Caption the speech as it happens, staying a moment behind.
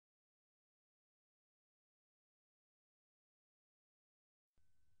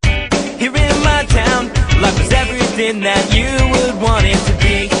everything that you would want it to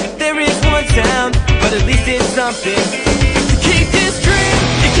be. There is one sound, but at least it's something to keep this dream.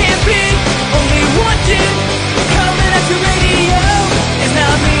 It can't be only one kid coming at your radio. It's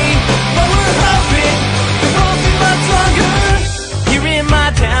not me, but we're hoping it won't be much longer. Here in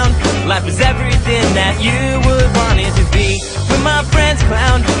my town, life is everything that you would want it to be. When my friends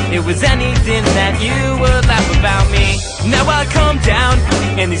clown, it was anything that you would laugh about me. Now I come down,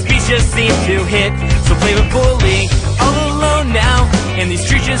 and these beats just seem to hit so flavorfully. All alone now, and these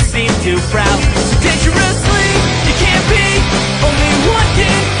streets just seem too proud. So dangerously, you can't be only one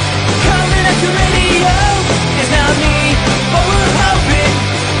kid coming at your radio. It's not me, but we're hoping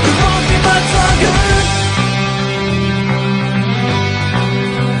it won't be much longer.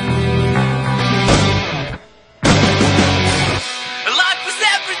 Life was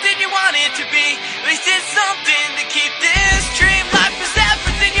everything you wanted to be. At least it's something to keep this dream. Life was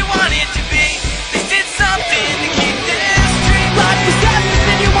everything you wanted to be. At least it's something to keep this dream. Life was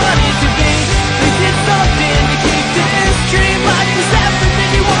everything you wanted to be. At least it's something to keep this dream. Life was everything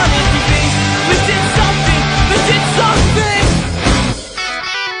you wanted to be. At least it's something. At least it's something.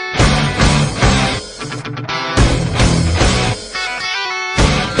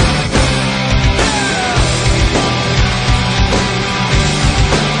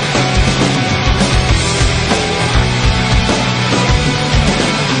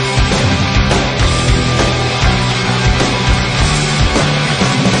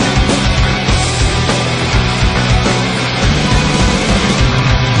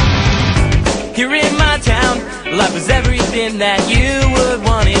 Here in my town, life is everything that you would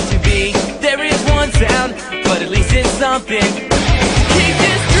want it to be. There is one sound, but at least it's something